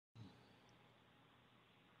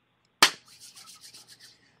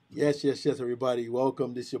Yes, yes, yes, everybody.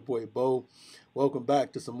 Welcome. This is your boy Bo. Welcome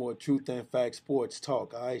back to some more Truth and Fact Sports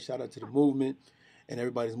Talk. All right, shout out to the movement and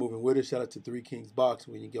everybody's moving with us. Shout out to Three Kings Box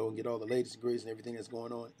where you go and get all the latest and greatest and everything that's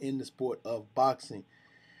going on in the sport of boxing.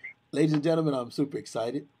 Ladies and gentlemen, I'm super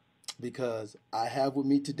excited because I have with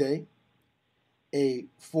me today a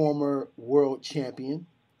former world champion.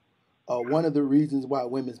 One of the reasons why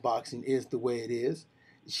women's boxing is the way it is.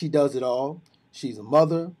 She does it all. She's a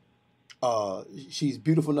mother. She's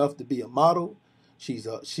beautiful enough to be a model. She's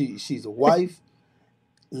a wife.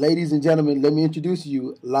 Ladies and gentlemen, let me introduce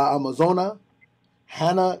you, La Amazona,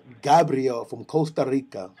 Hanna Gabriel from Costa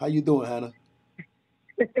Rica. How you doing, Hanna?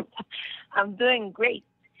 I'm doing great.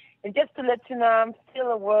 And just to let you know, I'm still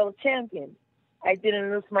a world champion. I didn't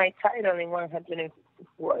lose my title in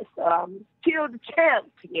 154, so I'm still the champ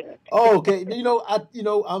here. Oh, okay.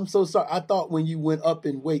 I'm so sorry. I thought when you went up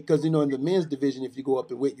in weight, because in the men's division, if you go up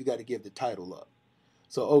in weight, you got to give the title up.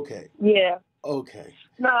 So okay, Yeah. okay.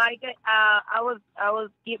 No, I was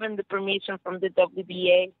given the permission from the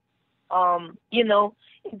WBA.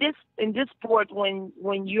 In this sport, when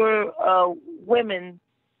you're women,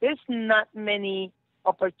 there's not many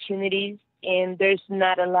opportunities and there's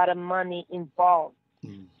not a lot of money involved.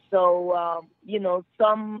 Mm. So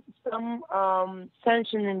some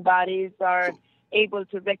sanctioning bodies are able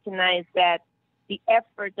to recognize that the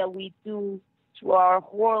effort that we do to our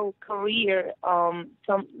whole career,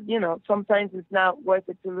 sometimes it's not worth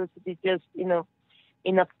it to lose to be just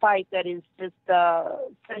in a fight that is just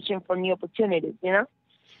searching for new opportunities.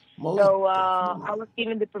 Most So I definitely. was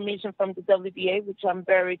given the permission from the WBA, which I'm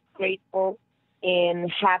very grateful and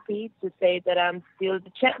happy to say that I'm still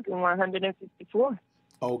the champion, 154.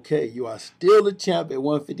 Okay, you are still the champ at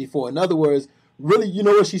 154. In other words, really, you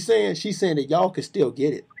know what she's saying? She's saying that y'all can still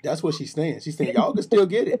get it. That's what she's saying. She's saying y'all can still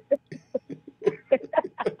get it.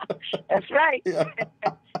 That's right. Yeah.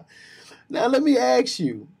 Now let me ask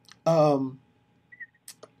you, um,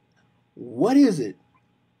 what is it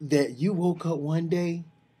that you woke up one day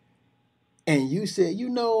and you said,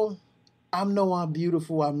 I know I'm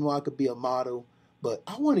beautiful, I know I could be a model, but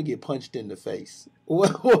I want to get punched in the face.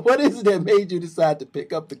 What is it that made you decide to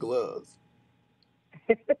pick up the gloves?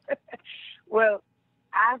 Well,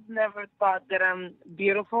 I've never thought that I'm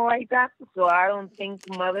beautiful like that, so I don't think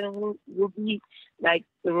mother will be like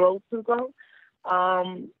the road to go.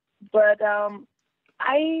 Um, but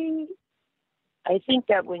I I think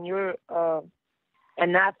that when you're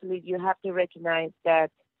an athlete, you have to recognize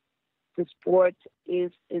that the sport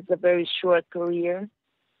is a very short career.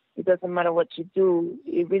 It doesn't matter what you do.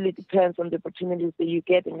 It really depends on the opportunities that you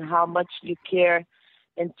get and how much you care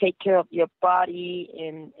and take care of your body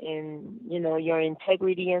and your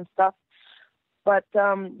integrity and stuff. But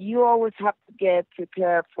you always have to get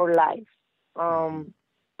prepared for life. Mm-hmm.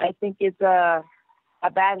 I think it's a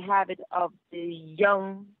bad habit of the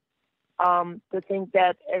young to think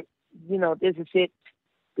that this is it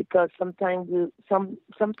because sometimes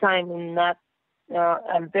sometime in not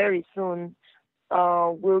and very soon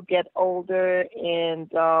we'll get older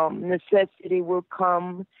and necessity will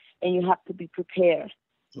come and you have to be prepared.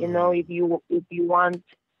 Mm-hmm. If you want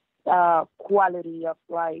quality of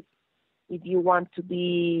life, if you want to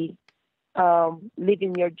be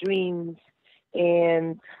living your dreams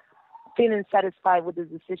and feeling satisfied with the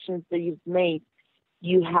decisions that you've made,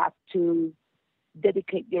 you have to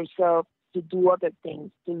dedicate yourself to do other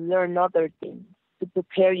things, to learn other things, to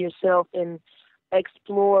prepare yourself and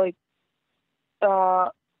explore uh,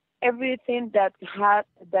 everything that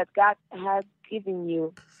God has given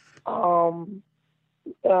you. Um,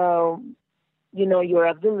 your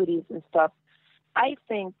abilities and stuff. I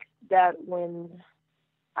think that when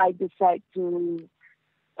I decide to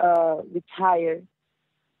retire,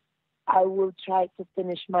 I will try to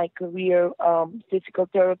finish my career physical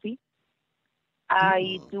therapy. I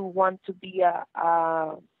Mm-hmm. do want to be a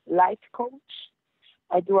life coach.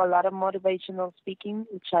 I do a lot of motivational speaking,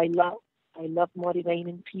 which I love. I love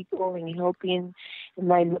motivating people and helping,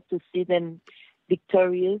 and I love to see them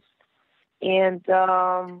victorious. And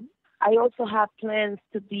I also have plans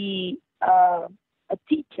to be a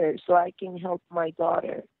teacher so I can help my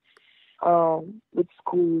daughter with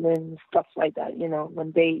school and stuff like that.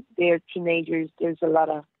 When they're teenagers, there's a lot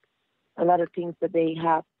of things that they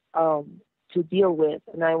have to deal with,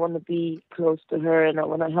 and I want to be close to her and I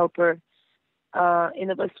want to help her in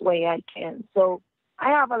the best way I can. So I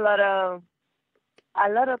have a lot of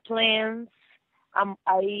plans.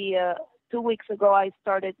 I 2 weeks ago I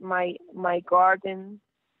started my garden,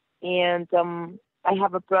 and I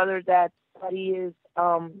have a brother that studies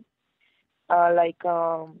like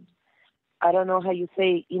I don't know how you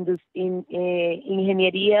say in this in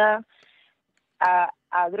ingeniería.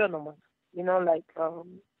 agrónomos, like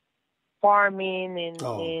farming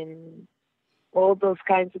Oh. and all those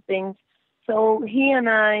kinds of things. So he and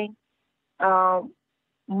I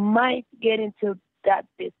might get into that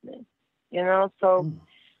business, So Mm.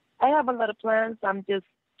 I have a lot of plans. I'm just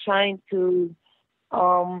trying to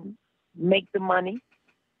make the money,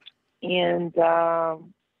 and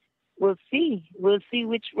we'll see. We'll see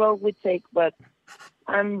which road we take. But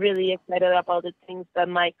I'm really excited about the things that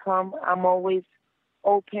might come. I'm always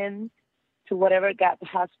open to whatever God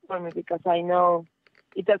has for me because I know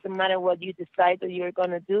it doesn't matter what you decide that you're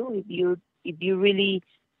gonna do. If you really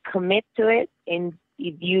commit to it and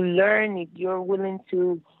if you learn, if you're willing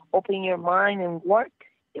to open your mind and work,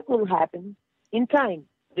 it will happen. In time,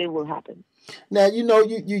 it will happen. Now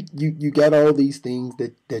you got all these things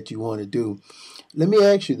that you want to do. Let me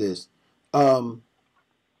ask you this: um,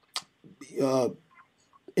 uh,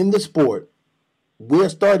 in the sport, we're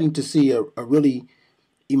starting to see a really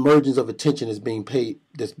emergence of attention that's being paid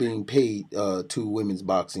to women's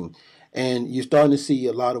boxing, and you're starting to see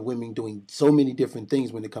a lot of women doing so many different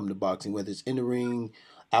things when it comes to boxing, whether it's in the ring,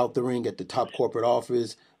 out the ring, at the top corporate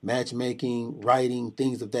office, matchmaking, writing,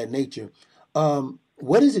 things of that nature.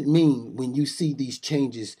 What does it mean when you see these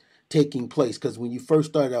changes taking place? Because when you first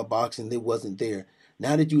started out boxing, it wasn't there.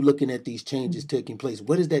 Now that you're looking at these changes taking place,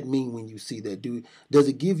 what does that mean when you see that? Does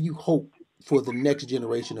it give you hope for the next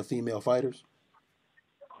generation of female fighters?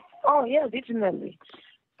 Oh yeah, definitely.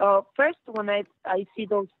 First, when I see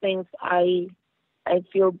those things, I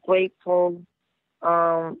feel grateful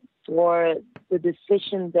for the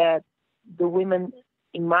decision that the women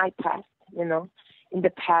in my past, in the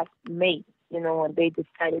past made. When they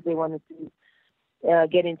decided they wanted to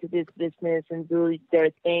get into this business and do their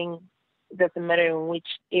thing. It doesn't matter in which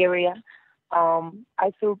area.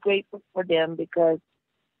 I feel grateful for them because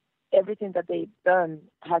everything that they've done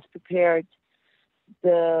has prepared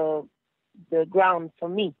the the ground for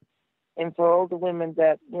me and for all the women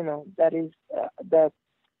that that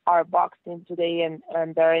are boxing today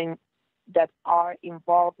and that are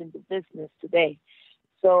involved in the business today.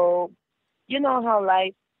 So you know how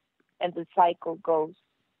life and the cycle goes.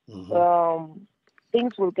 Hmm. Um,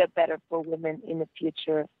 Things will get better for women in the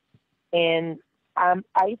future, and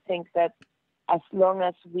I think that as long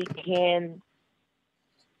as we can,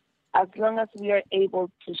 as long as we are able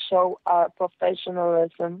to show our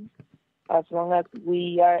professionalism, as long as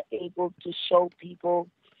we are able to show people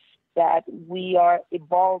that we are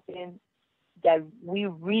evolving, that we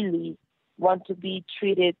really want to be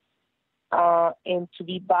treated and to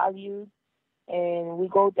be valued, and we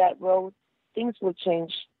go that road, things will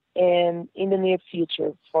change and in the near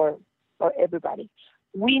future for everybody.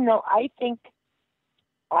 We know. I think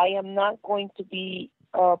I am not going to be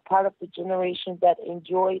part of the generation that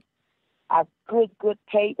enjoyed a good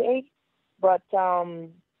payday, but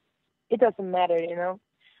it doesn't matter,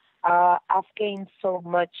 I've gained so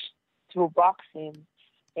much through boxing,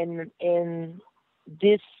 and in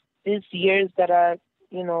this these years that are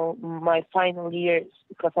my final years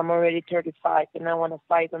because I'm already 35 and I want to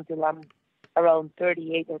fight until I'm around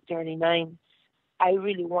 38 or 39. I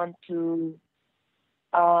really want to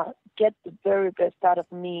get the very best out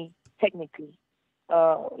of me technically.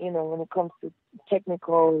 When it comes to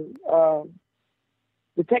technical,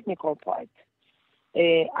 the technical part,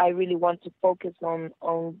 I really want to focus on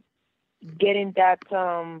getting that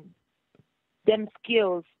them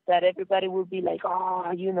skills that everybody will be like, oh,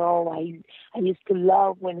 I used to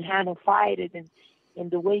love when Hannah fighted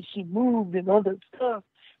and the way she moved and all that stuff.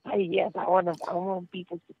 Yes, I want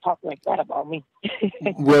people to talk like that about me.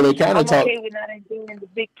 Well, they kind of I'm talk. okay with not doing the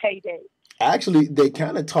big payday. Actually, they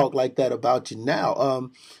kind of talk like that about you now.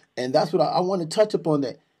 And that's what I want to touch upon.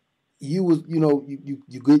 That you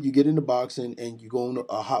get into boxing and you go on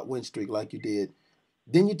a hot win streak like you did.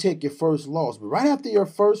 Then you take your first loss, but right after your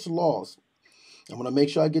first loss, I'm gonna make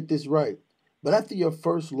sure I get this right. But after your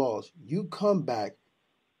first loss, you come back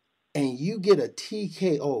and you get a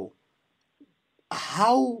TKO.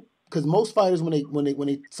 How? Because most fighters, when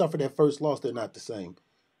they suffer that first loss, they're not the same.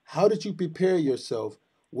 How did you prepare yourself?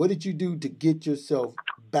 What did you do to get yourself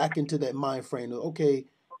back into that mind frame of, okay,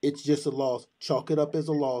 it's just a loss, chalk it up as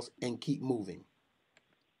a loss, and keep moving?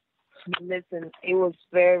 Listen, it was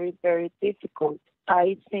very, very difficult.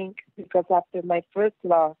 I think because after my first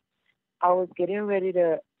loss, I was getting ready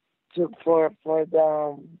to for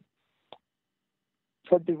the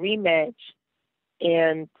rematch,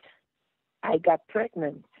 and I got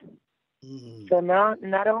pregnant. Mm. So now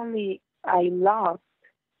not only I lost,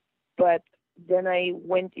 but then I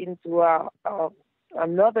went into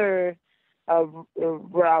another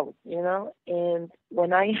route, And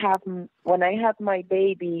when I had my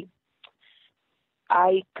baby,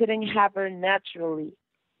 I couldn't have her naturally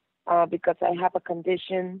because I have a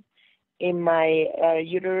condition in my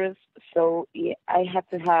uterus, so I had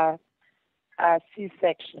to have a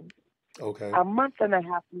C-section. Okay. A month and a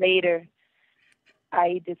half later,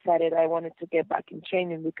 I decided I wanted to get back in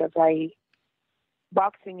training because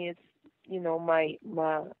boxing is, my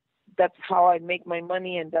that's how I make my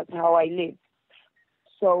money and that's how I live.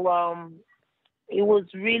 So it was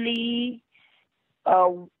really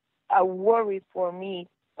a, a worry for me,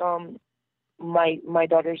 my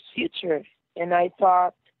daughter's future, and I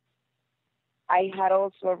thought I had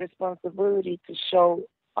also a responsibility to show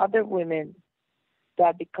other women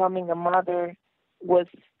that becoming a mother was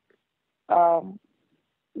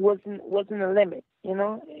wasn't a limit.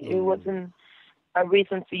 It wasn't a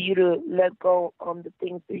reason for you to let go on the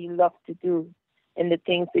things that you love to do and the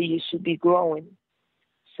things that you should be growing.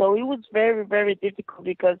 So it was very, very difficult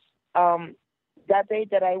because that day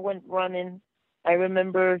that I went running, I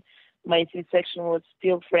remember my C-section was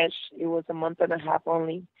still fresh. It was a month and a half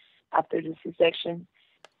only after the C-section.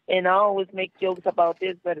 And I always make jokes about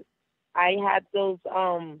this, but I had those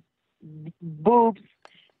boobs.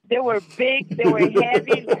 They were big, they were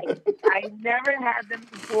heavy. Like I never had them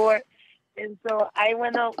before. And so I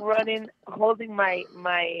went out running, holding my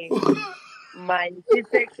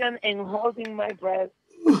C-section and holding my breath.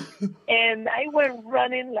 And I went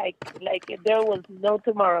running like there was no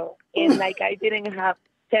tomorrow, and like I didn't have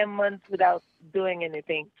 10 months without doing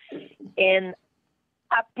anything. And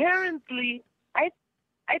apparently, I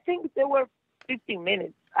think there were 15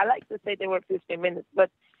 minutes. I like to say there were 15 minutes, but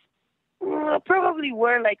probably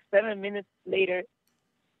were like 7 minutes later.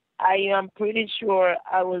 I am pretty sure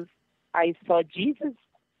I saw Jesus.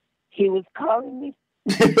 He was calling me.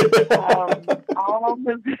 I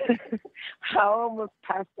almost, I almost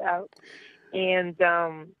passed out, and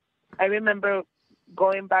I remember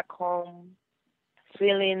going back home,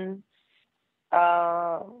 feeling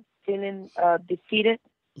defeated.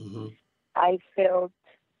 Mm-hmm. I felt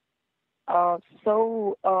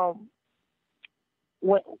so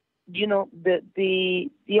what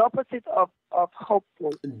the opposite of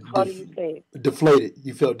hopeful. How do you say it? Deflated.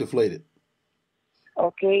 You felt deflated.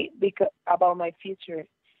 Okay, because about my future,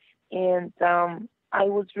 and I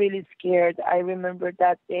was really scared. I remember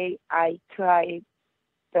that day I cried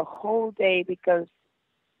the whole day because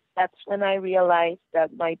that's when I realized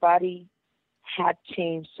that my body had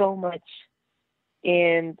changed so much,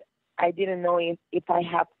 and I didn't know if I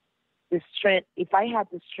have the strength, if I had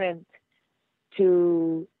the strength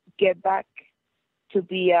to get back to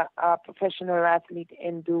be a professional athlete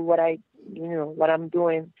and do what I'm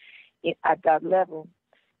doing at that level.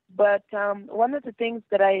 But one of the things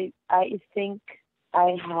that I think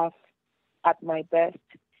I have at my best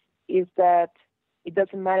is that it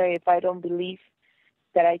doesn't matter if I don't believe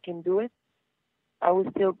that I can do it. I will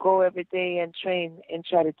still go every day and train and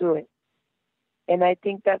try to do it. And I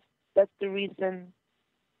think that's the reason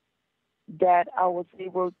that I was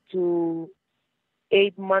able to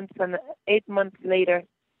 8 months later,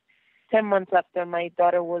 10 months after my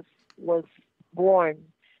daughter was born,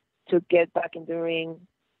 to get back in the ring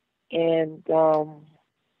and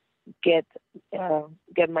get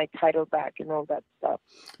my title back and all that stuff.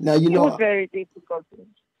 Now, it was very difficult.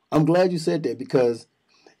 I'm glad you said that because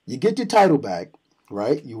you get your title back,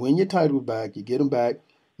 right? You win your title back, you get them back,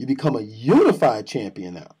 you become a unified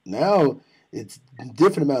champion now. Now it's a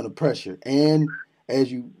different amount of pressure. And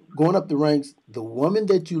as you going up the ranks, the woman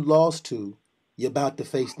that you lost to, you're about to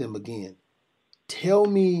face them again. Tell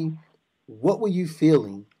me, what were you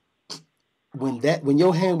feeling when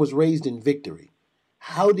your hand was raised in victory?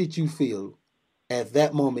 How did you feel at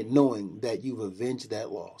that moment knowing that you've avenged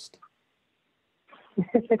that loss?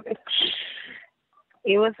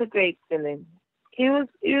 It was a great feeling. It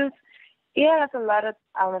has a lot of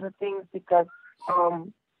things because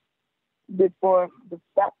before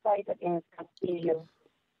that fight against Castillo,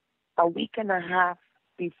 a week and a half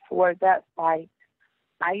before that fight,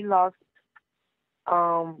 I lost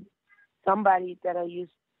somebody that I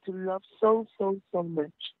used to love so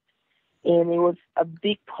much, and it was a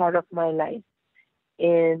big part of my life.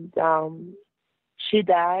 And she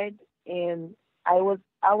died, and I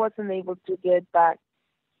wasn't able to get back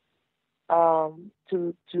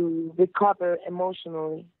to recover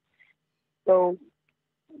emotionally. So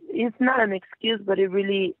it's not an excuse, but it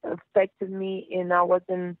really affected me, and I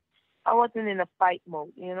wasn't in a fight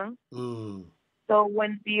mode, Mm. So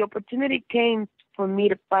when the opportunity came for me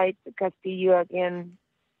to fight Castillo again,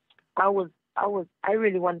 I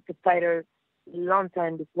really wanted to fight her a long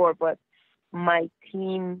time before, but my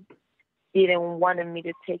team didn't want me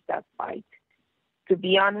to take that fight. To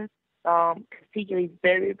be honest, Castillo is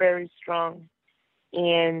very, very strong,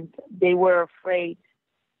 and they were afraid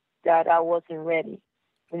that I wasn't ready.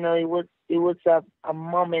 It was a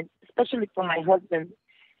moment, especially for my husband.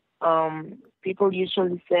 People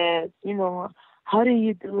usually say, how do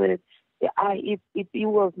you do it? If it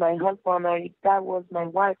was my husband or if that was my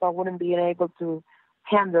wife, I wouldn't be able to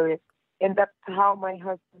handle it. And that's how my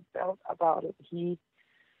husband felt about it. He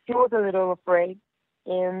was a little afraid.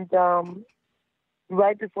 And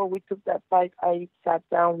right before we took that fight, I sat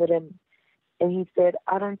down with him, and he said,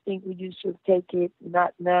 I don't think you should take it,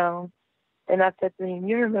 not now. And I said to him,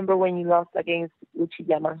 you remember when you lost against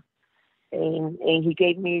Uchiyama? And he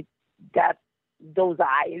gave me those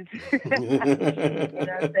eyes. And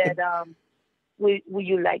I said, would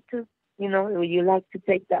you like to, would you like to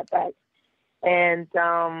take that back? And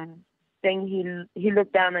then he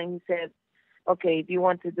looked down and he said, okay, if you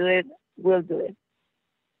want to do it, we'll do it.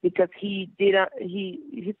 Because he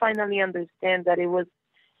finally understand that it was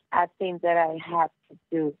a thing that I had to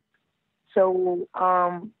do. So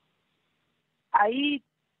I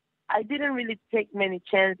didn't really take many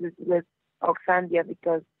chances with Oxandia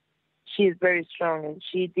because she is very strong, and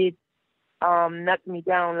she did knock me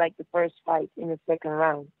down like the first fight in the second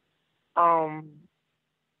round.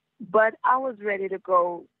 But I was ready to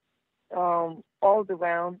go all the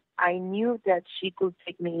round. I knew that she could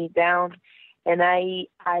take me down, and I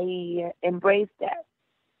embraced that.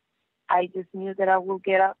 I just knew that I will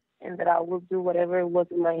get up and that I will do whatever was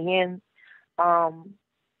in my hands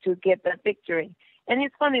to get that victory. And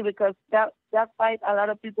it's funny because that fight, a lot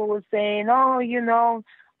of people were saying,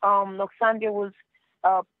 Oxandia was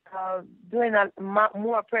doing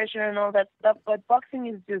more pressure and all that stuff. But boxing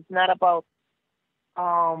is just not about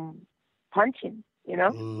punching,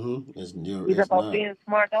 Mm-hmm. It's about being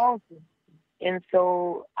smart also. And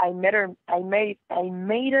so I made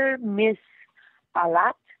her miss a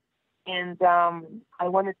lot, and I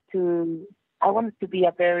wanted to be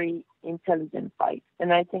a very intelligent fight,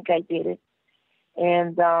 and I think I did it.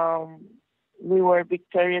 And we were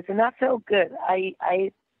victorious, and I felt good.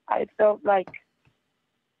 I felt like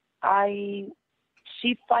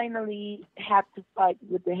she finally had to fight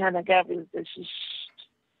with the Hanna Gabriels that she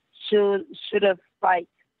should have fight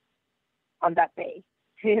on that day.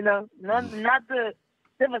 Not the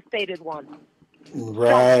devastated one.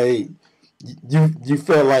 Right. You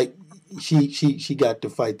felt like she got to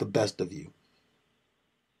fight the best of you.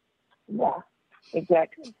 Yeah,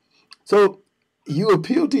 exactly. So you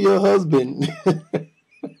appeal to your husband.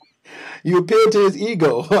 You appeal to his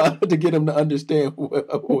ego to get him to understand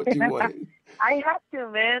what you wanted. I have to,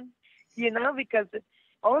 man. Because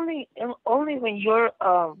only when you're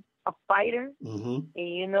a fighter, Mm-hmm.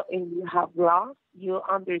 and you have lost, you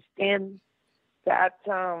understand that.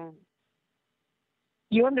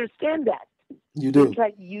 You understand that. You do. It's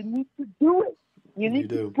like you need to do it. You need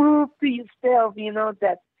do. to prove to yourself,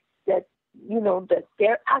 that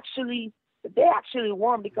they actually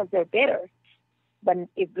won because they're better. But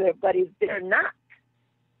if they're not,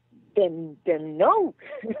 then no.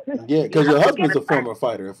 Yeah, because your husband's a former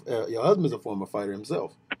fighter. Your husband's a former fighter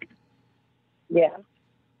himself. Yeah.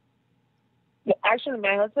 Actually,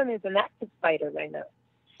 my husband is an active fighter right now.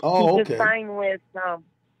 Oh, he okay.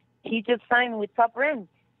 Just signed with Top Rank,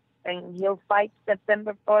 and he'll fight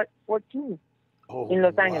September 14th in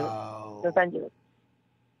Los Angeles.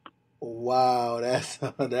 Wow,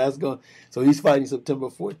 that's going. So he's fighting September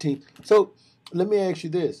 14th. So let me ask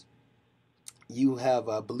you this: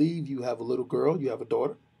 I believe, you have a little girl. You have a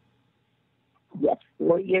daughter. Yes,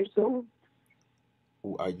 4 years old.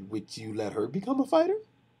 Would you let her become a fighter?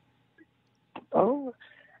 Oh,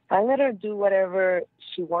 I let her do whatever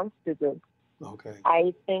she wants to do. Okay.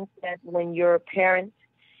 I think that when you're a parent,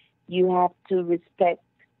 you have to respect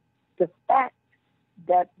the fact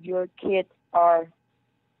that your kids are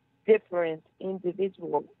different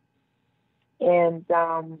individuals. And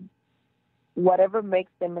whatever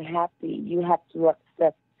makes them happy, you have to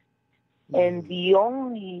accept. Mm-hmm. And the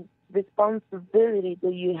only responsibility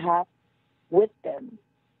that you have with them,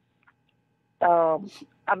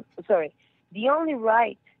 the only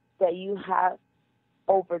right that you have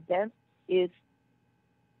over them is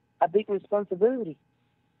a big responsibility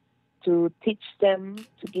to teach them,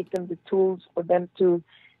 to give them the tools for them to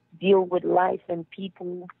deal with life and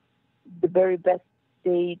people the very best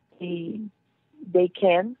they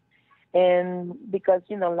can. And because,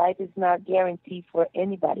 life is not guaranteed for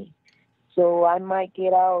anybody. So I might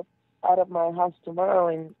get out of my house tomorrow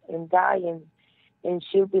and die, and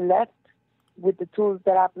she'll be left with the tools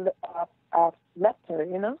that I've left her,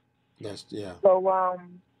 Yes, yeah. So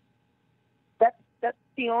that's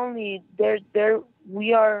the only they're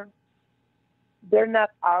not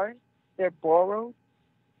ours. They're borrowed,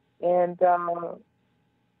 and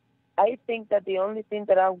I think that the only thing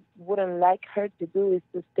that I wouldn't like her to do is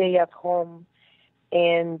to stay at home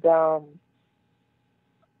and how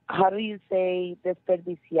do you say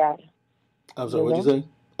desperdiciar? I'm sorry, what'd you say?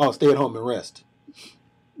 Oh, stay at home and rest.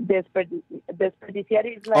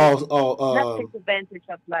 Desperdiciar is like not Oh, take advantage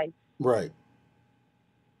of life. right.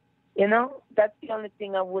 That's the only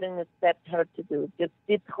thing I wouldn't accept her to do. Just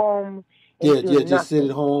sit home and Yeah, do yeah, just sit at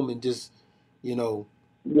nothing. home and just, you know,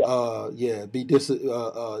 Yeah, be that's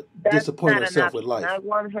disappoint not an herself with option. life. I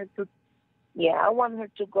want her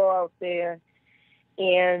to go out there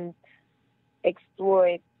and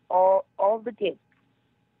exploit all the gifts,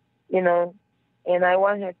 you know, and I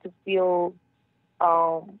want her to feel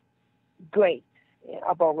great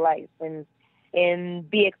about life and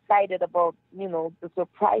be excited about the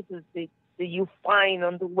surprises that you find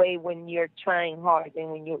on the way when you're trying hard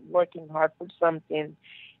and when you're working hard for something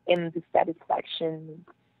and the satisfaction.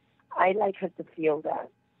 I like her to feel that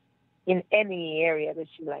in any area that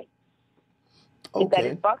she likes. If that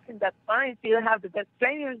is Okay. boxing, that's fine. She'll have the best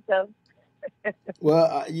trainers, though. Well,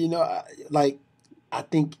 I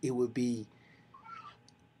think it would be.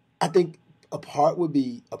 I think a part of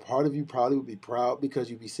you probably would be proud because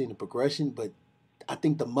you'd be seeing the progression, but I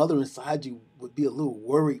think the mother inside you would be a little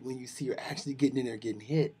worried when you see her actually getting in there getting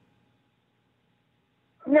hit.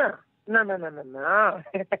 No, no, no, no, no, no.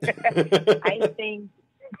 I think,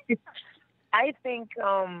 I think.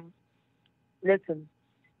 Listen,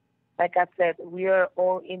 like I said, we are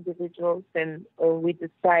all individuals, and we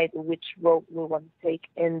decide which road we want to take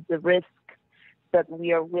and the risk that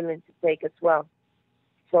we are willing to take as well.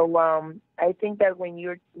 So I think that when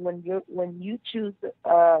you choose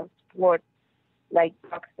a sport like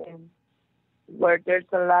boxing, where there's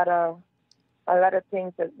a lot of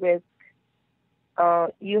things at risk,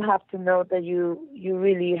 you have to know that you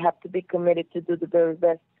really have to be committed to do the very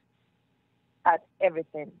best at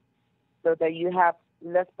everything, so that you have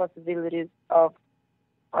less possibilities of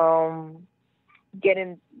um,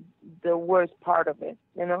 getting the worst part of it.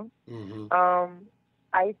 Hmm.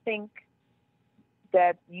 I think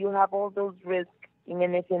that you have all those risks in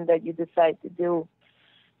anything that you decide to do.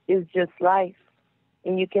 Is just life,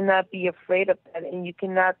 and you cannot be afraid of that, and you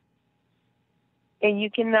cannot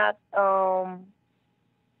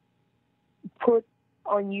put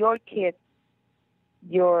on your kids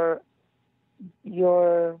your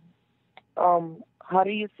your how do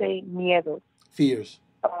you say miedos? Fears.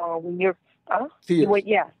 When you're Fears.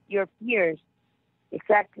 yeah, your fears,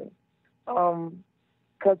 exactly.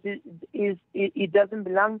 Because it doesn't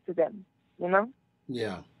belong to them, you know.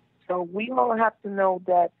 Yeah. So we all have to know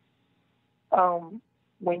that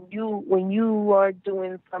when you are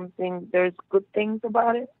doing something, there's good things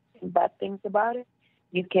about it and bad things about it.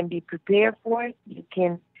 You can be prepared for it. You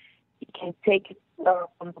can take it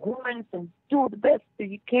from the horns and do the best that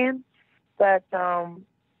you can, but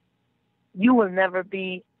you will never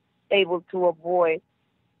be able to avoid,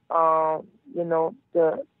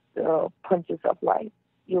 the punches of life.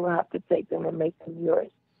 You will have to take them and make them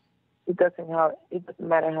yours. It doesn't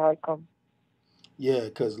matter how it comes. Yeah,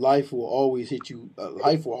 because life will always hit you.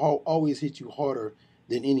 Life will always hit you harder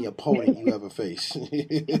than any opponent you ever face.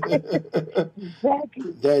 Exactly.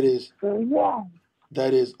 that is So yeah,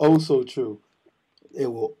 that is oh so true. It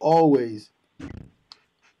will always.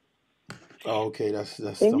 Oh, okay, that's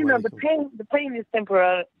and somebody. the pain is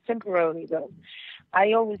temporarily though.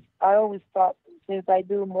 I always thought, since I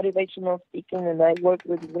do motivational speaking and I work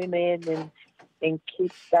with women and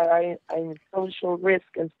kids that are in social risk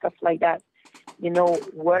and stuff like that, A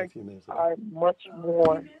words few minutes ago. are much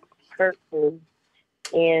more hurtful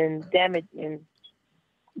and damaging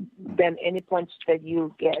than any punch that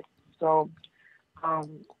you get. So um,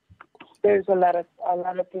 there's a lot of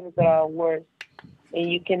things that are worse,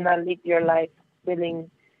 and you cannot live your life feeling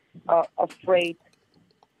afraid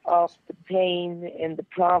of the pain and the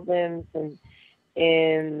problems,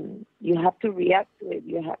 and you have to react to it.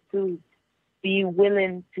 You have to be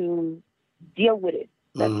willing to deal with it.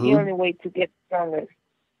 That's the Mm-hmm. only way to get stronger.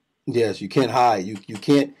 Yes, you can't hide. You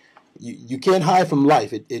can't hide from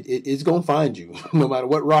life. It's gonna find you. No matter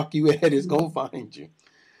what rock you at, it's gonna find you.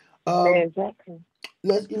 Um, Exactly.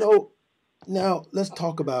 let's now let's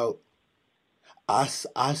talk about. I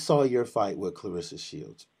saw your fight with Claressa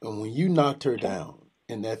Shields, and when you knocked her Okay. down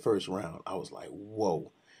in that first round, I was like,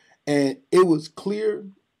 whoa! And it was clear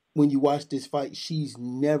when you watch this fight, she's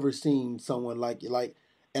never seen someone like you.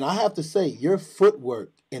 And I have to say, your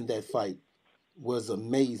footwork in that fight was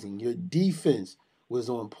amazing. Your defense was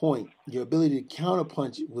on point. Your ability to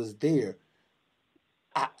counterpunch was there.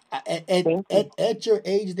 And Thank you. at your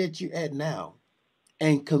age that you're at now,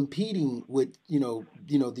 and competing with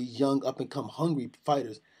these young up and come hungry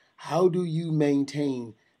fighters, how do you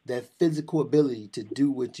maintain that physical ability to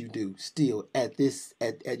do what you do still at this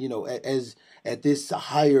at this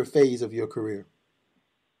higher phase of your career?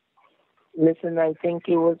 Listen, I think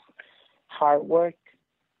it was hard work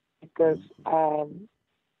because uh,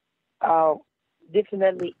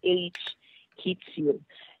 definitely age keeps you.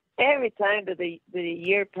 Every time that the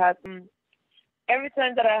year passes, every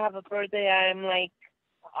time that I have a birthday, I'm like,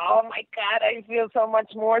 oh my God, I feel so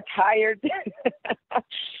much more tired.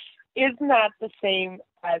 It's not the same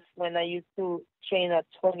as when I used to train at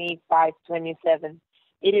 25, 27.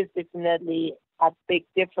 It is definitely a big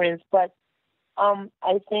difference, but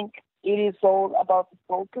I think it is all about the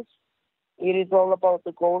focus. It is all about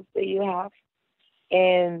the goals that you have,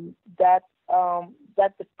 and that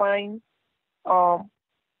defines um,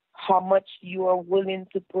 how much you are willing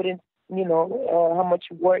to put in. How much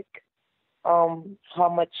work, how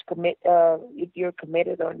much if you're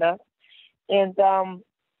committed or not. And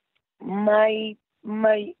my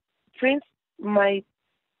my prince, my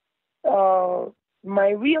uh, my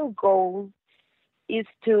real goal is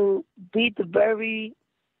to be the very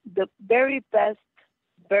best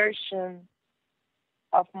version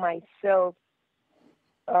of myself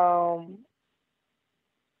um,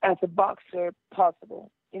 as a boxer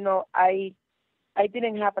possible. I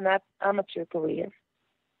didn't have an amateur career,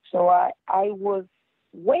 so I was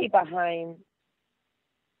way behind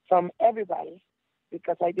from everybody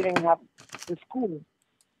because I didn't have the school.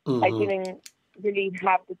 I Mm-hmm. didn't really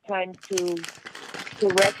have the time to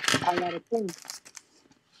correct a lot of things.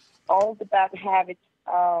 All the bad habits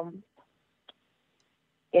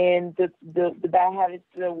and the bad habits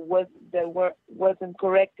wasn't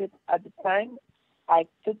corrected at the time. I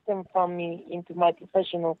took them from me into my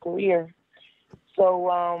professional career.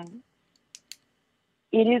 So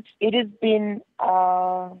it has been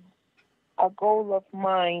a goal of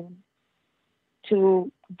mine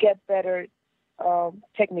to get better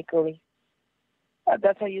technically.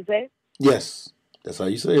 That's how you say it? Yes, that's how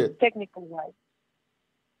you say it. Technical wise.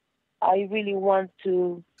 I really want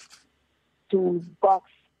to box.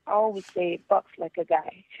 I always say box like a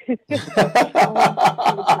guy. I want to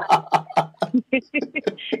box like a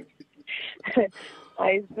guy.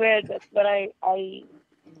 I swear that's what I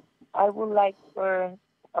would like for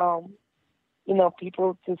um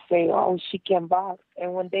people to say, oh, she can box,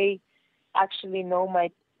 and when they actually know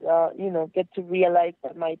get to realize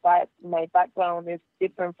that my background is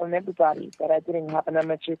different from everybody, that I didn't have an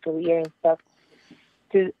amateur career and stuff.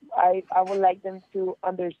 I would like them to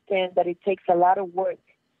understand that it takes a lot of work,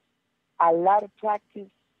 a lot of practice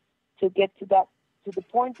to get to the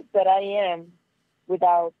point that I am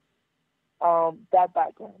without that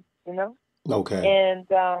background, Okay. And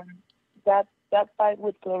that fight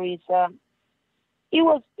with Claressa, it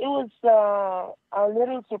was a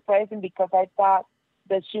little surprising because I thought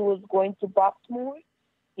that she was going to box more,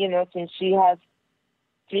 since she has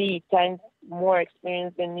 3 times more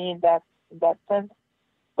experience than me in that sense.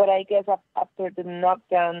 But I guess after the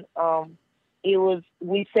knockdown, it was,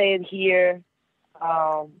 we say it here,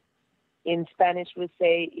 um, in Spanish we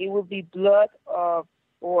say it would be blood or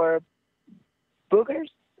boogers.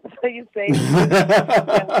 So you say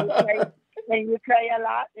when you cry a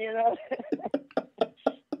lot,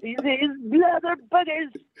 you say it's blood or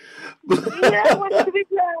boogers. Yeah, I want it to be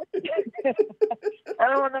blood. I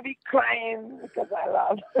don't want to be crying because I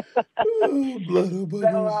love. Oh, blood or So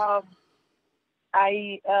buggers.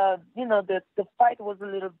 the fight was a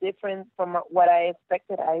little different from what I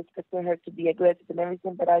expected. I expected her to be aggressive and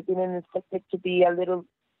everything, but I didn't expect it to be a little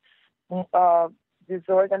uh,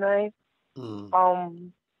 disorganized. Mm.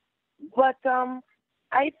 Um, but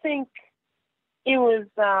I think it was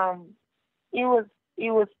it was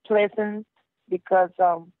it was pleasant because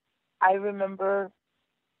I remember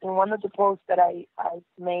in one of the posts that I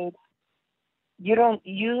made,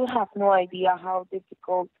 you have no idea how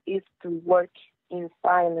difficult it is to work in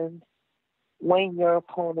silence when your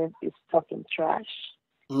opponent is talking trash.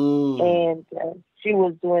 Mm. And she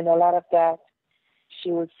was doing a lot of that.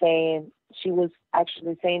 She was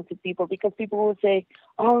actually saying to people, because people would say,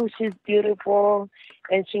 oh, she's beautiful.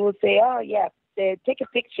 And she would say, oh, yeah, take a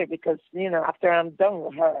picture because, after I'm done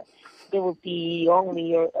with her, there will be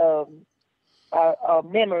only a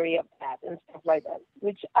memory of that and stuff like that,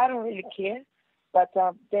 which I don't really care. But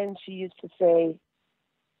then she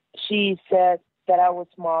said that I was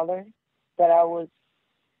smaller, that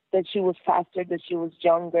that she was faster, that she was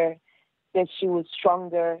younger, that she was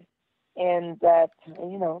stronger, and that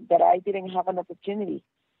I didn't have an opportunity,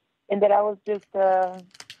 and that I was just,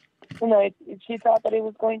 she thought that it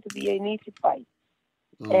was going to be an easy fight.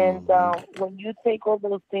 And Mm-hmm. when you take all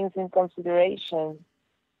those things in consideration,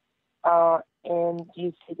 and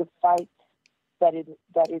you see the fight that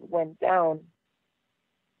it went down,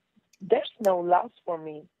 there's no loss for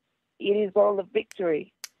me. It is all a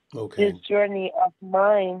victory. Okay. This journey of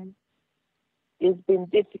mine has been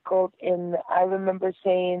difficult, and I remember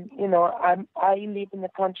saying, I live in a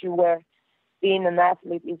country where being an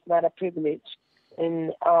athlete is not a privilege.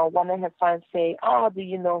 And one of her fans say, "Oh, do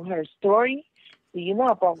you know her story? Do you know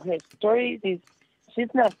about her story?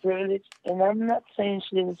 She's not privileged," and I'm not saying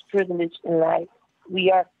she was privileged in life.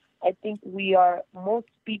 I think most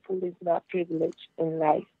people is not privileged in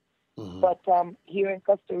life. Mm-hmm. But here in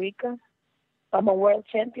Costa Rica, I'm a world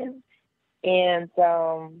champion, and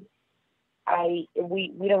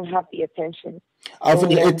we don't have the attention. I was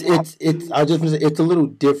just gonna say it's a little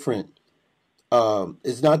different.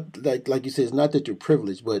 It's not like you said. It's not that you're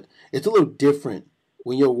privileged, but it's a little different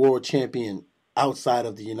when you're a world champion outside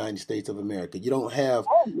of the United States of America. You don't have,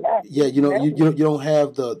 you don't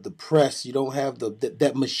have the press. You don't have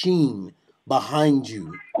that machine behind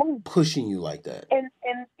you pushing you like that.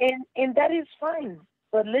 And that is fine.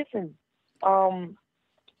 But listen,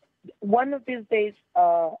 one of these days,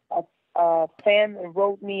 a fan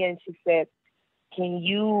wrote me and she said, "Can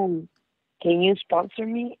you sponsor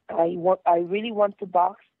me? I really want to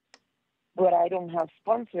box, but I don't have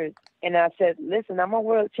sponsors." And I said, "Listen, I'm a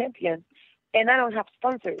world champion, and I don't have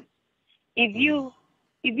sponsors. If you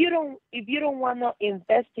don't want to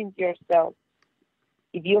invest in yourself,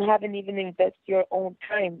 if you haven't even invested your own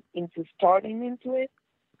time into starting into it,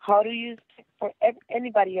 how do you expect for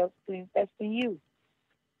anybody else to invest in you?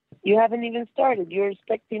 You haven't even started. You're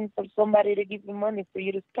expecting for somebody to give you money for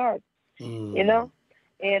you to start, you know?"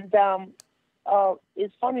 And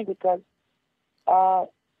it's funny because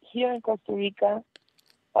here in Costa Rica,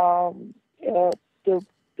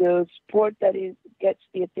 the sport that gets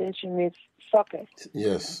the attention is soccer.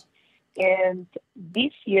 Yes. And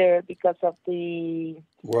this year, because of the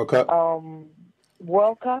World Cup,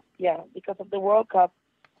 because of the World Cup,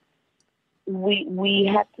 we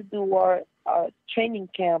had to do our training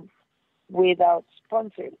camp without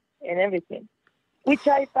sponsors and everything, which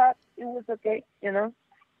I thought it was okay,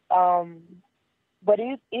 but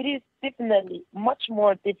it is definitely much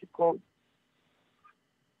more difficult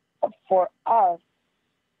for us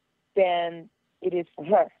than it is for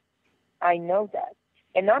her. I know that.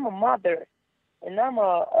 And I'm a mother, and I'm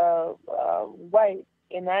a wife,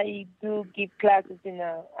 and I do give classes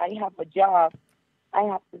I have a job.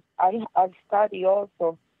 I study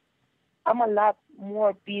also. I'm a lot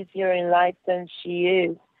more busier in life than she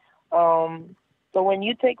is. So when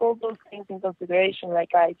you take all those things in consideration,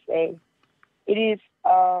 like I say, it is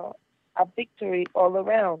a victory all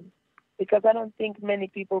around, because I don't think many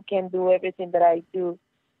people can do everything that I do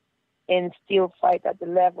and still fight at the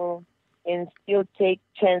level and still take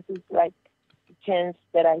chances like the chance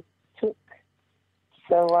that I took.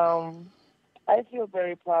 So I feel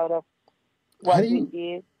very proud of what we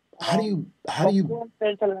did. How do you? Of course,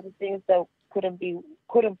 there's a lot of things that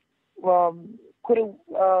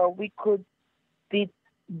we could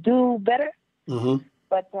do better. Mm-hmm.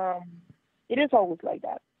 But it is always like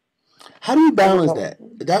that. How do you balance that?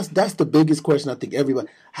 That's the biggest question I think everybody.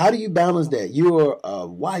 How do you balance that? You're a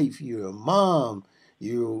wife, you're a mom,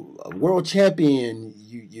 you're a world champion,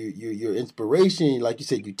 you're inspiration, like you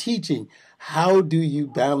said, you're teaching. How do you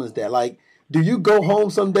balance that? Like, do you go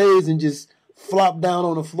home some days and just flop down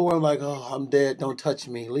on the floor and like, "Oh, I'm dead, don't touch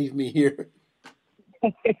me, leave me here"?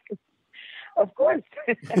 Of course.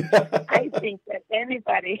 I think that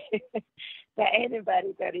anybody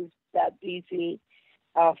that is that busy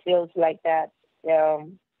feels like that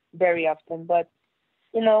very often. But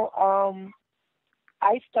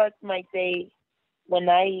I start my day when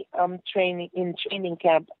I am training in training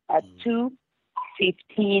camp at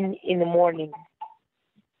 2:15 in the morning,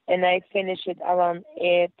 and I finish it around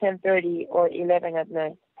 10:30 or 11 at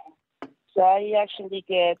night. So I actually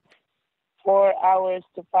get 4 hours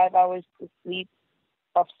to 5 hours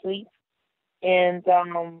of sleep, and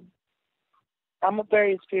I'm a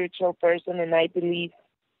very spiritual person, and I believe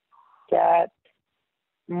that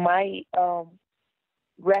my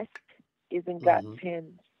rest is in God's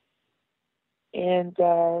hands, and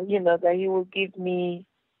that He will give me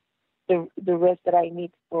the rest that I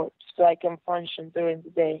need so I can function during the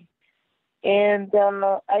day. And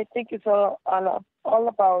I think it's all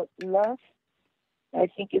about love. I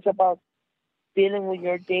think it's about dealing with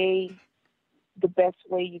your day the best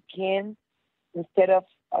way you can, instead of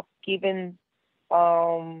giving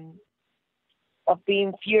of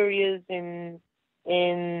being furious and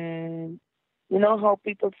how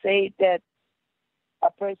people say that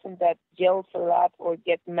a person that yells a lot or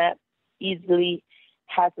gets mad easily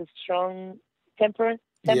has a strong temper.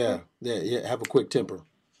 Temper. Yeah. Have a quick temper.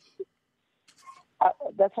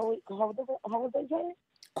 That's how would I say it?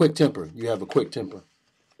 Quick temper. You have a quick temper.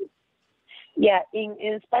 Yeah,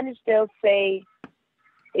 in Spanish they'll say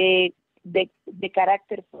de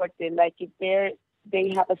carácter fuerte, like if they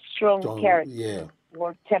have a strong Strong. character Yeah.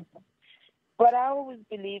 or temper. But I always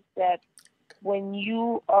believe that when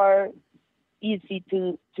you are easy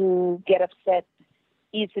to get upset,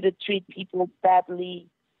 easy to treat people badly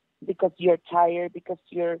because you're tired, because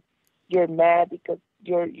you're mad, because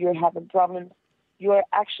you're having problems, you're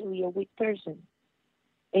actually a weak person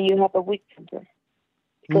and you have a weak temper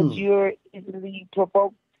because Mm. you're easily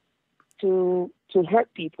provoked to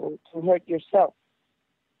hurt people, to hurt yourself.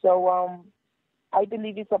 So I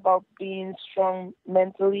believe it's about being strong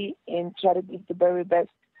mentally and try to give the very best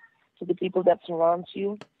to the people that surround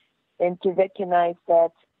you, and to recognize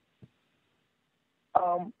that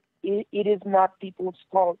it is not people's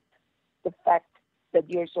fault the fact that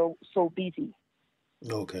you're so busy.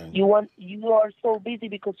 Okay. You are so busy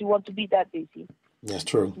because you want to be that busy, That's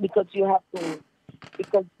true. because you have to,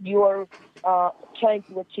 because you are trying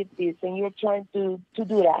to achieve this and you're trying to do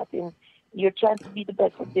that, and you're trying to be the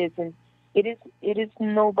best at this, and it is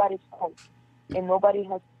nobody's fault, and nobody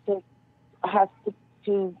has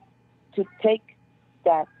to to take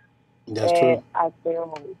that That's true. as their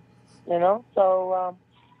own, you know. So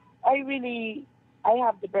I really I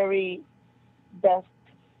have the very best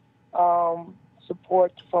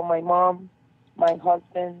support from my mom, my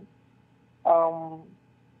husband, um,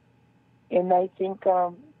 and I think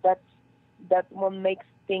that what makes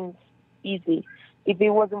things easy. If it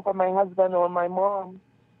wasn't for my husband or my mom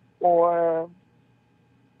or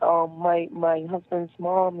my husband's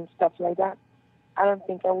mom and stuff like that, I don't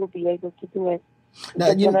think I would be able to do it.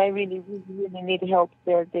 Now Because when you I really need help,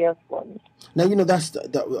 they're there for me. that's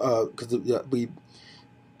that because we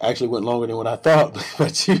actually went longer than what I thought,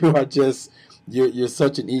 but you're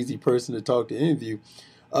such an easy person to talk to interview.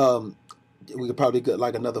 Um, we could probably get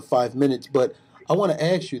like another 5 minutes, but I want to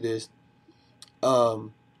ask you this: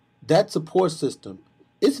 um, that support system.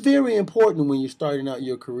 It's very important when you're starting out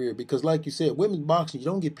your career because, like you said, women's boxing you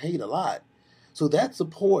don't get paid a lot, so that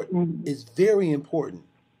support Mm-hmm. is very important,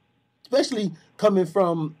 especially coming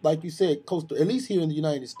from, like you said, coastal. At least here in the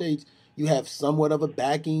United States, you have somewhat of a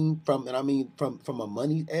backing from, and I mean from a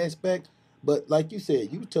money aspect. But like you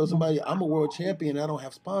said, you tell somebody I'm a world champion, and I don't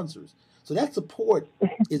have sponsors, so that support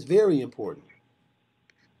is very important.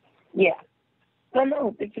 Yeah.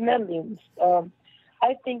 No, definitely.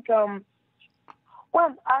 I think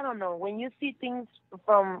well, I don't know. When you see things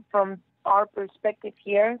from our perspective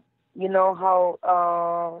here, you know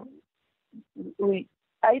how we.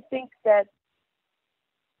 I think that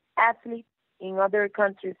athletes in other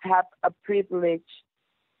countries have a privilege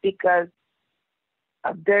because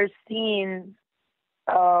they're seen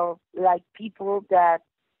like people that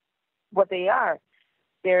what they are.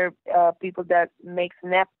 They're people that makes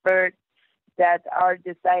an effort, that are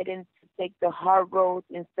deciding to take the hard road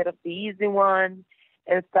instead of the easy one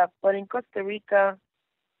and stuff. But in Costa Rica,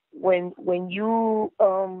 when you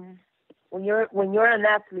when you're an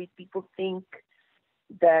athlete, people think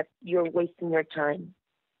that you're wasting your time,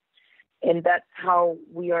 and that's how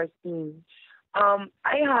we are seen.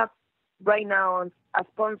 I have right now a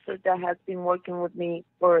sponsor that has been working with me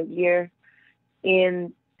for a year,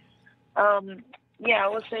 and yeah, I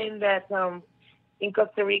was saying that in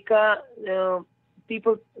Costa Rica,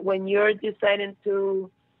 people when you're deciding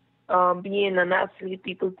to being an athlete,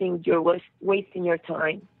 people think you're wasting your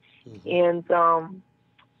time, Mm-hmm. and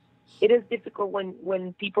it is difficult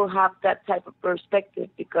when people have that type of perspective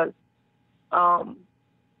because um,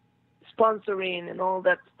 sponsoring and all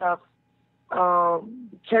that stuff,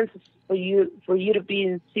 chances for you to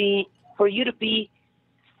be seen for you to be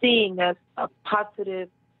seen as a positive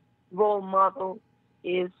role model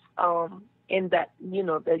is in that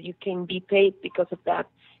that you can be paid because of that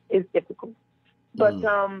is difficult. But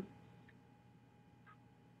Mm.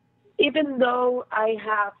 even though I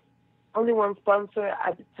have only one sponsor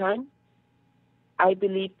at the time, I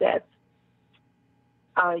believe that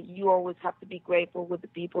you always have to be grateful with the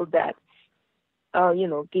people that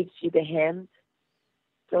gives you the hand.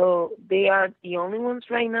 So they are the only ones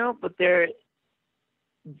right now, but they're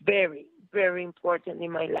very, very important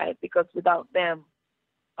in my life because without them,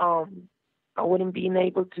 um, I wouldn't be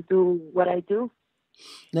able to do what I do.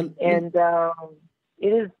 Now, And it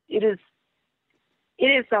is it is it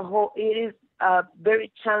is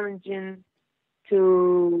very challenging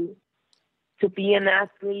to be an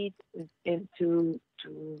athlete and to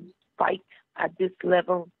fight at this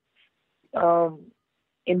level, um,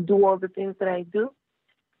 and do all the things that I do.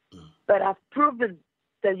 But I've proven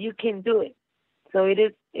that you can do it. So it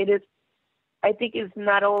is. I think it's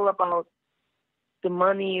not all about the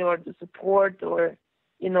money or the support or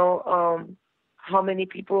how many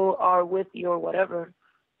people are with you or whatever.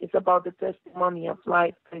 It's about the testimony of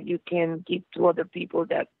life that you can give to other people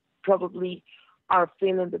that probably are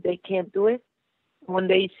feeling that they can't do it. When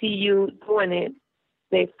they see you doing it,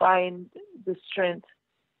 they find the strength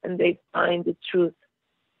and they find the truth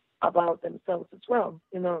about themselves as well.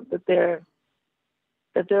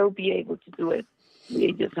 That they'll be able to do it.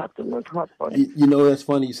 They just have to work hard for it. That's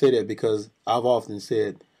funny you say that because I've often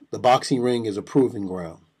said the boxing ring is a proving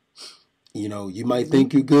ground. You might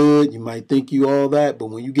think you're good, you might think you all that, but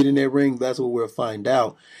when you get in that ring, that's what we'll find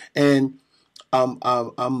out. And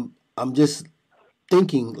I'm just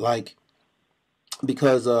thinking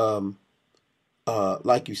because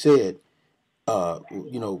like you said,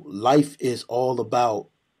 life is all about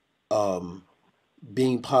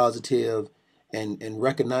being positive and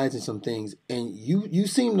recognizing some things. And you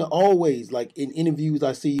seem to always, like in interviews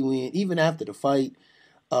I see you in, even after the fight,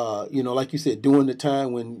 like you said, during the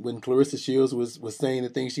time when Claressa Shields was saying the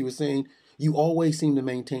things she was saying, you always seem to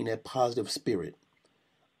maintain that positive spirit.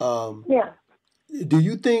 Yeah. Do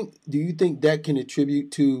you think that can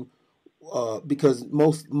attribute to because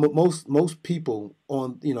most people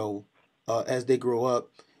as they grow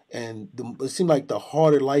up, and it seems like the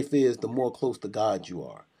harder life is, the more close to God you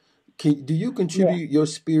are. Do you contribute your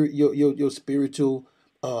spirit, your spiritual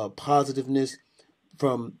positiveness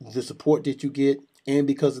from the support that you get, and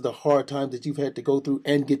because of the hard times that you've had to go through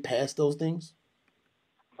and get past those things?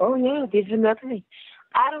 Oh yeah, definitely.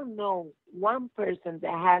 I don't know one person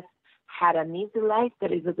that has had an easy life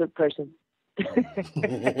that is a good person.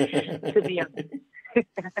 To be honest.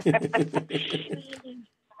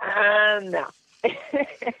 No.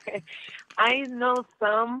 I know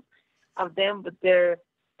some of them, but they're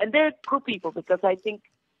good people because I think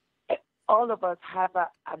all of us have a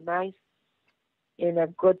nice and a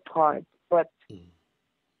good part. But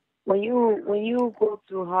when you go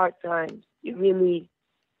through hard times, it really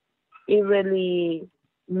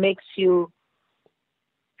makes you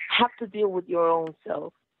have to deal with your own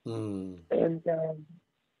self. And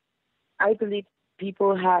I believe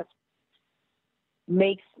people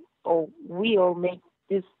we all make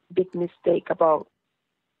this big mistake about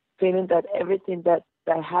feeling that everything that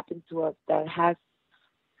happened to us that has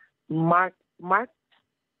marked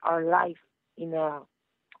our life in a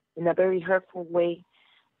very hurtful way,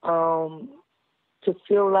 to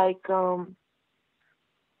feel like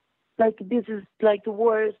this is like the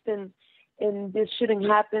worst and this shouldn't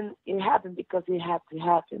happen. It happened because it had to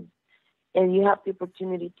happen. And you have the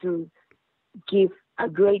opportunity to give a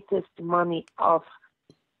great testimony of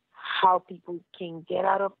how people can get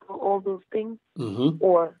out of all those things,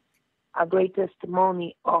 or a great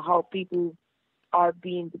testimony of how people are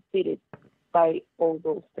being defeated by all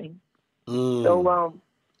those things. So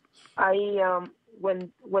I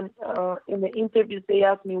when in the interviews they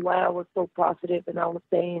asked me why I was so positive, and I was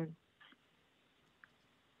saying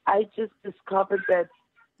I just discovered that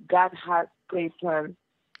God has great plans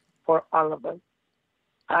for all of us.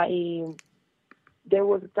 There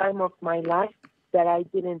was a time of my life that I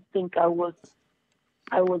didn't think I was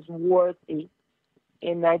worthy,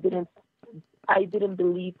 and I didn't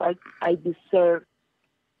believe I deserved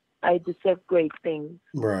great things.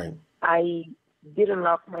 Right. I didn't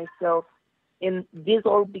love myself, and this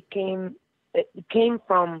all came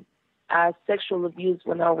from sexual abuse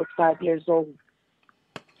when I was 5 years old.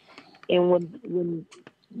 And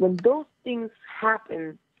when those things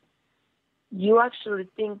happen, you actually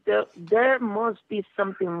think that there must be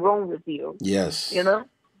something wrong with you. Yes.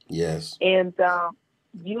 Yes. And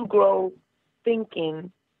you grow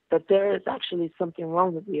thinking that there is actually something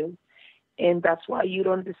wrong with you. And that's why you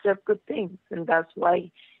don't deserve good things. And that's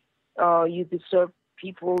why you deserve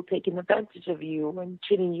people taking advantage of you and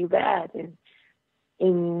treating you bad.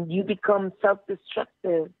 And you become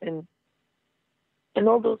self-destructive and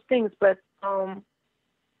all those things. But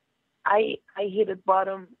I hit a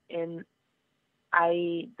bottom, and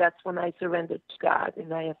that's when I surrendered to God,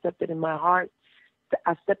 and I accepted Him in my heart.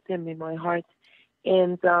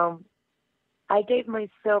 And I gave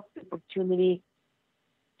myself the opportunity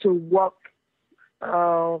to walk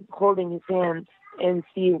holding His hands and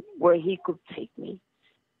see where He could take me.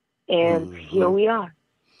 And here we are.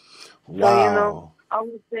 Wow. So, I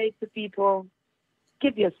would say to people,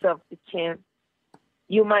 give yourself the chance.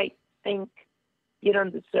 You might think you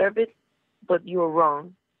don't deserve it, but you're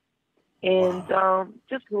wrong. And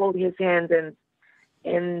just hold His hand and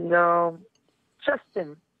trust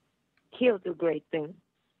Him. He'll do great things.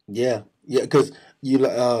 Yeah, because you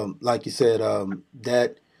like you said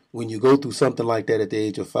that when you go through something like that at the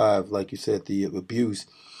age of 5, like you said, the abuse,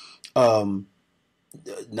 um,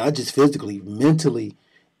 not just physically, mentally,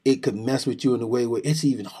 it could mess with you in a way where it's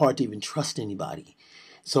even hard to even trust anybody.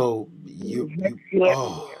 So Yeah.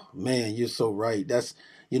 oh man, you're so right. That's,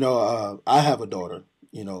 I have a daughter,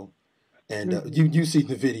 and you see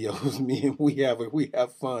the videos. Me and we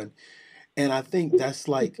have fun, and I think that's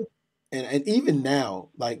like, and even now,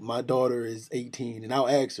 like my daughter is 18, and I'll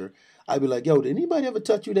ask her, I'd be like, "Yo, did anybody ever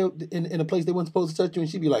touch you in a place they weren't supposed to touch you?"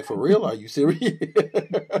 And she'd be like, "For real? Are you serious?"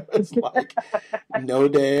 It's like, "No,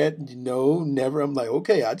 Dad, no, never." I'm like,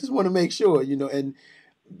 "Okay, I just want to make sure, And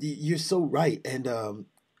you're so right, and I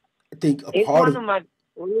think a It's part one of of my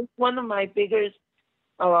it's one of my biggest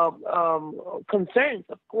concerns,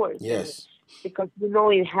 of course, and yes, because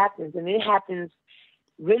it happens, and it happens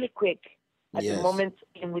really quick at the yes, moment,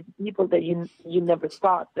 and with people that you never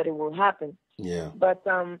thought that it will happen. yeah, But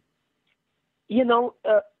you know,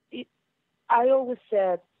 uh, it, I always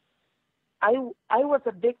said I was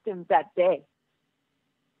a victim that day,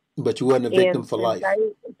 but you wasn't a victim and for life.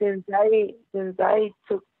 since I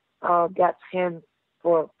took God's hand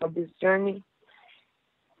for this journey,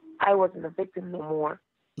 I wasn't a victim no more.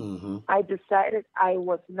 Mm-hmm. I decided I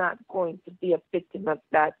was not going to be a victim of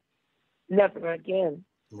that, never again.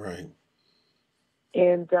 Right.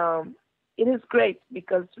 And it is great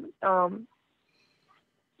because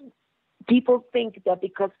people think that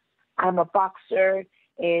because I'm a boxer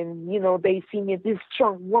and they see me as this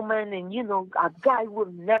strong woman, and a guy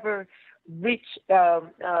will never reach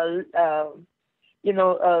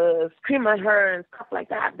scream at her and stuff like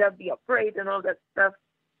that. They'll be afraid and all that stuff.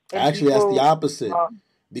 And Actually, that's the people, opposite. uh,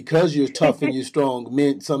 Because you're tough and you're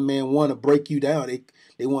strong, some men want to break you down.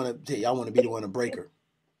 They want to. Hey, I want to be the one to break her.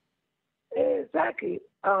 exactly.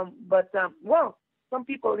 Well, some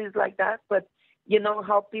people is like that, but you know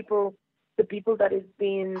how the people that is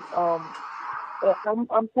being,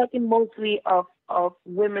 I'm talking mostly of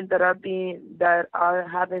women that are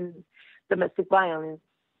having domestic violence.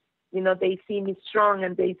 They see me strong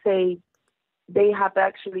and they have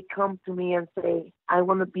actually come to me and say, I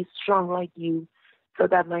want to be strong like you so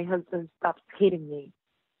that my husband stops hitting me.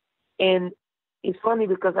 And it's funny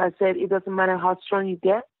because I said it doesn't matter how strong you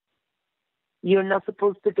get. You're not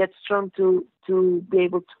supposed to get strong to be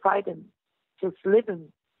able to fight him. Just live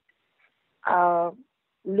him. Uh,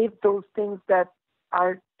 Live those things that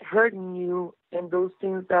are hurting you and those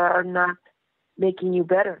things that are not making you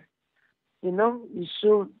better. You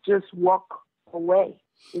should just walk away.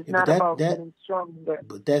 It's Yeah, but not about getting stronger.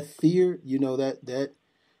 that fear, that,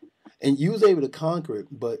 and you was able to conquer it.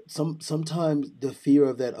 But sometimes the fear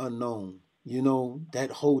of that unknown,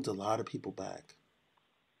 that holds a lot of people back.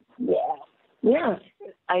 Yeah, yeah.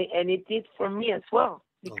 And it did for me as well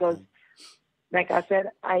because, Okay. like I said,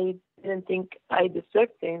 I didn't think I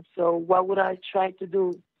deserved things. So why would I try to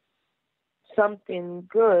do something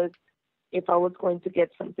good if I was going to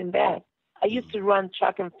get something bad? I used to run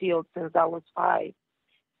track and field since I was 5,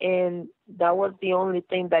 and that was the only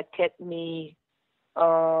thing that kept me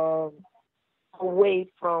uh,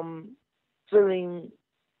 away from feeling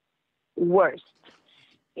worse.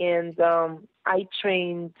 And I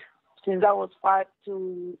trained since I was 5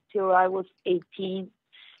 to till I was 18.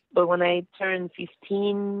 But when I turned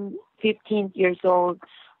 15 years old,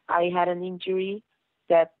 I had an injury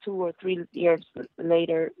that 2 or 3 years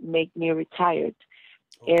later made me retired.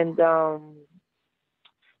 And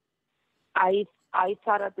I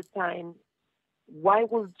thought at the time, why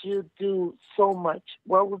would you do so much?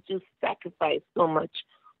 Why would you sacrifice so much?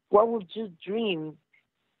 Why would you dream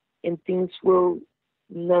and things will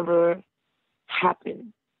never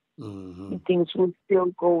happen? Mm-hmm. And things will still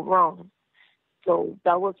go wrong. So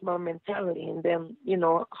that was my mentality. And then,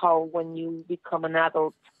 how when you become an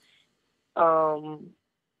adult, um,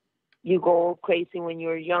 you go crazy when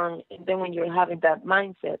you're young. And then when you're having that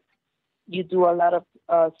mindset, you do a lot of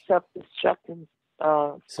self-destructing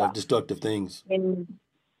stuff. Self-destructive things. And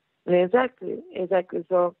exactly, exactly.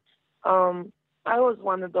 So I was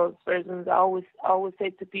one of those persons. I always say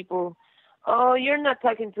to people, "Oh, you're not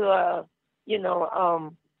talking to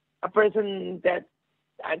a person that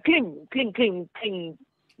clean, clean, clean, clean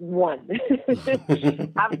one."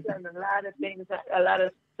 I've done a lot of things, a lot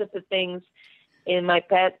of stupid things in my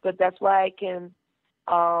past, but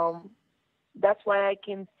um, that's why I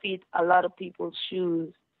can fit a lot of people's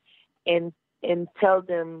shoes and tell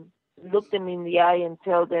them, look them in the eye and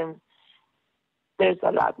tell them there's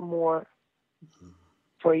a lot more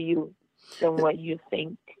for you than what you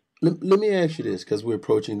think. Let me ask you this, because we're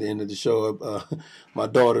approaching the end of the show. My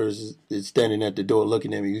daughter is standing at the door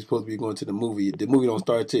looking at me. We're supposed to be going to the movie. The movie don't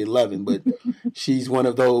start till 11, but she's one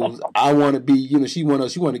of those. I want to be. She want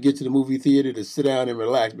to get to the movie theater to sit down and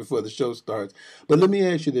relax before the show starts. But let me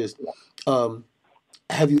ask you this: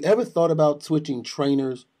 have you ever thought about switching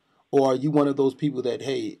trainers, or are you one of those people that,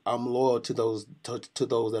 hey, I'm loyal to those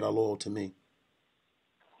that are loyal to me?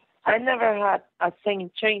 I never had a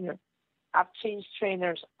same trainer. I've changed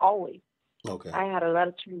trainers always. Okay. I had a lot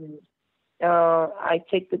of trainers. I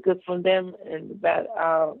take the good from them and the bad.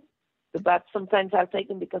 The bad sometimes I take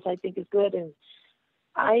them because I think it's good, and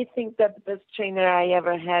I think that the best trainer I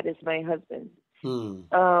ever had is my husband. Hmm.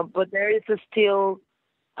 But there is a still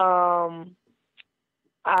um,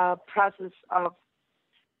 a process of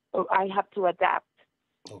I have to adapt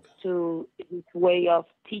Okay. to his way of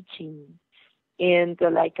teaching. And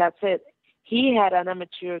like I said, he had an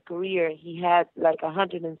amateur career. He had like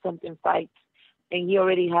 100 and something fights, and he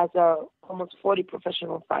already has almost 40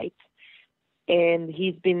 professional fights. And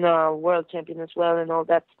he's been a world champion as well, and all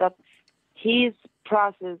that stuff. His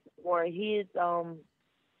process or his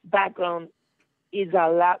background is a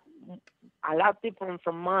lot different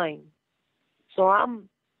from mine. So I'm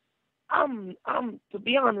to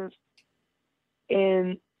be honest,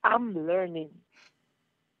 and I'm learning.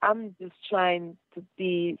 I'm just trying to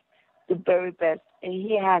be the very best. And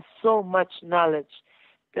he has so much knowledge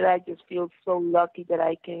that I just feel so lucky that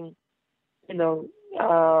I can, you know,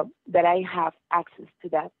 that I have access to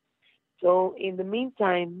that. So in the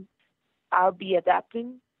meantime, I'll be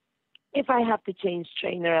adapting. If I have to change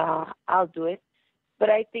trainer, I'll do it. But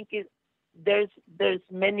I think there's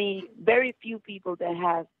very few people that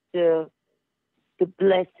have the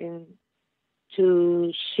blessing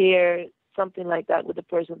to share something like that with the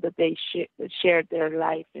person that they shared their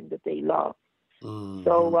life and that they love. Mm-hmm.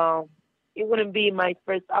 So it wouldn't be my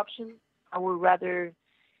first option. I would rather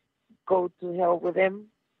go to hell with him,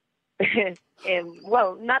 and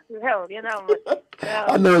well, not to hell, but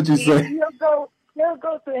I know what you're saying. he'll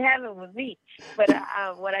go to heaven with me. But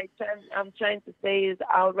I'm trying to say is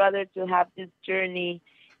I would rather to have this journey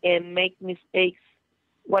and make mistakes,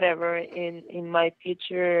 whatever, in my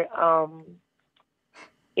future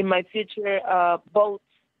both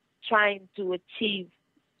trying to achieve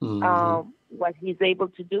Mm-hmm. what he's able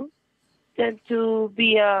to do than to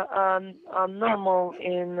be a normal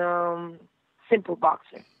and simple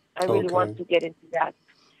boxer. I really Okay. want to get into that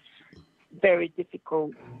very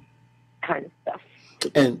difficult kind of stuff to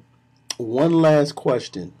do. And one last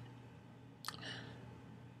question: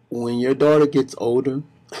 when your daughter gets older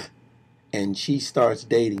and she starts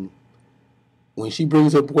dating, when she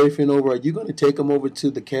brings her boyfriend over, are you going to take him over to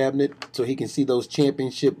the cabinet so he can see those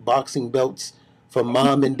championship boxing belts from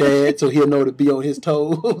mom and dad, so he'll know to be on his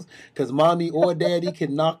toes? Because mommy or daddy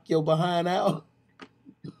can knock your behind out.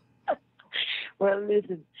 Well,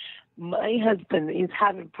 listen, my husband is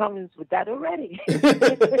having problems with that already.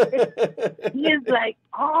 He is like,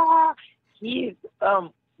 oh, he's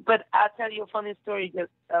but I'll tell you a funny story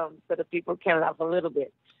just so the people can laugh a little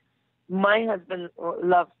bit. My husband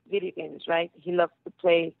loves video games, right? He loves to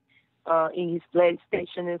play in his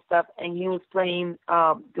PlayStation and stuff, and he was playing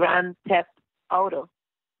Grand Theft Auto,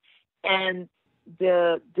 and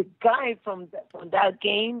the guy from that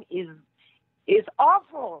game is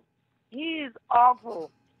awful. He is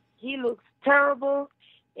awful. He looks terrible,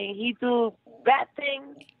 and he do bad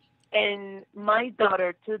things. And my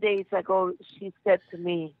daughter 2 days ago, she said to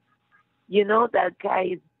me, that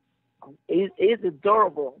guy is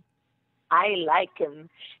adorable. I like him.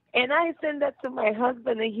 And I sent that to my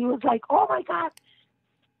husband, and he was like, "Oh my God,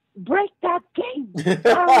 break that game! I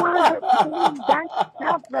don't want her playing that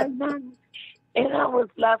stuff right now." And I was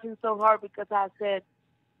laughing so hard because I said,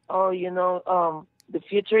 "Oh, the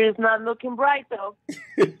future is not looking bright, though.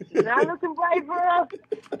 It's not looking bright for us."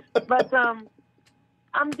 But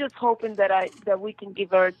I'm just hoping that we can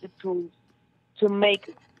give her the tools to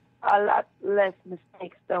make a lot less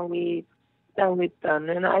mistakes than we've done.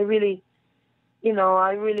 And I really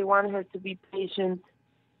want her to be patient,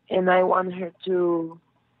 and I want her to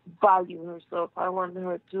value herself. I want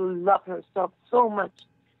her to love herself so much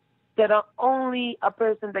that only a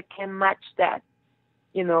person that can match that,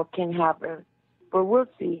 can have her. But we'll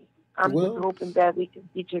see. I'm just Well, hoping that we can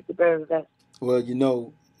teach her the very best. well,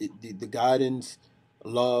 the guidance,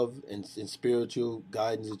 love, and spiritual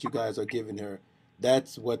guidance that you guys are giving her,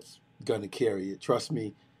 that's what's gonna carry it. Trust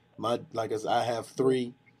me. Like I said, I have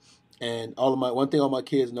three, and one thing all my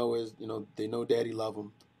kids know is, they know daddy love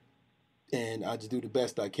them, and I just do the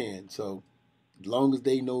best I can. So as long as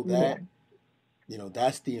they know Yeah. that,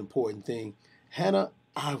 that's the important thing. Hanna,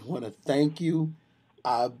 I want to thank you.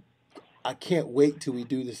 I I can't wait till we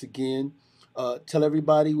do this again. Tell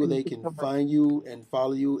everybody where Thank they you can so much. find you and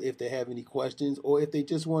follow you if they have any questions, or if they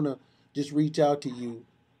just want to just reach out to you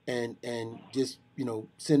and just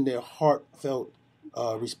send their heartfelt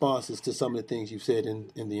responses to some of the things you've said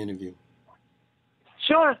in the interview.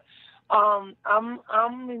 Sure. I'm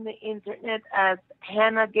in the internet as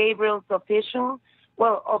Hanna Gabriels official.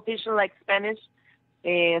 Well, official like Spanish,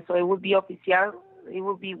 so it would be oficial. It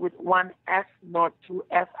will be with one S, not two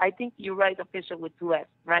S. I think you write official with two S,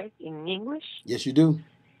 right, in English. Yes, you do.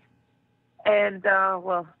 And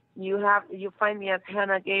well, you find me as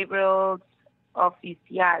Hanna Gabriels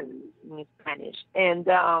oficial in Spanish, and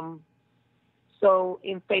so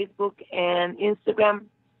in Facebook and Instagram,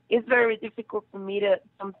 it's very difficult for me to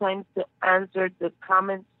sometimes to answer the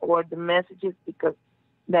comments or the messages because,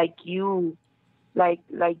 like you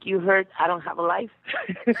heard, I don't have a life.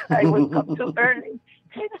 I wake up too early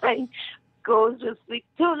and I go to sleep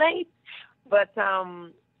too late. But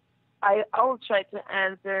I will try to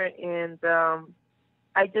answer, and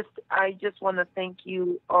I just want to thank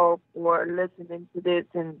you all for listening to this,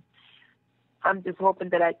 and I'm just hoping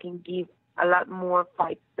that I can give a lot more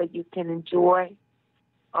fights that you can enjoy,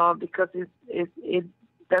 because it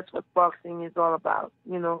that's what boxing is all about.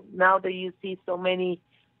 Now that you see so many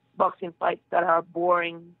boxing fights that are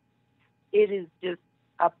boring, it is just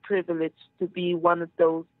a privilege to be one of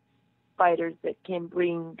those fighters that can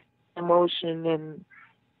bring emotion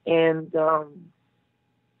and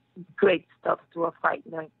great stuff to a fight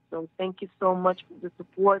night. So thank you so much for the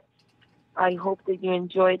support. I hope that you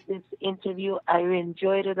enjoyed this interview. I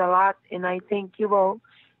enjoyed it a lot, and I thank you all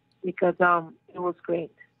because it was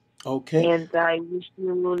great. Okay. And I wish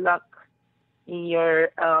you luck in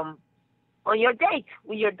your on your date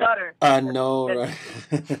with your daughter. I know, right?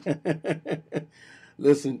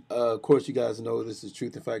 Listen, of course, you guys know this is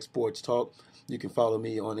Truth and Fact Sports Talk. You can follow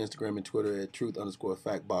me on Instagram and Twitter at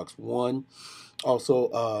truth_factbox1.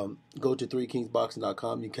 Also, go to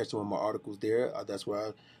 3kingsboxing.com. You can catch some of my articles there. That's where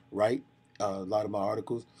I write a lot of my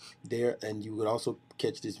articles there. And you would also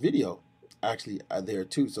catch this video actually there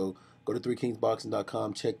too. So go to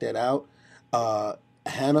 3kingsboxing.com. Check that out.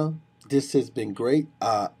 Hanna, this has been great.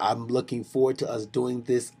 I'm looking forward to us doing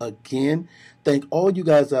this again. Thank all you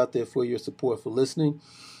guys out there for your support, for listening.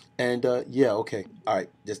 And yeah, okay. All right.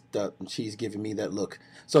 Just she's giving me that look.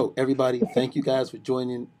 So everybody, thank you guys for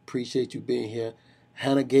joining. Appreciate you being here.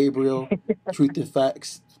 Hanna Gabriel, Truth and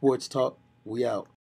Facts Sports Talk. We out.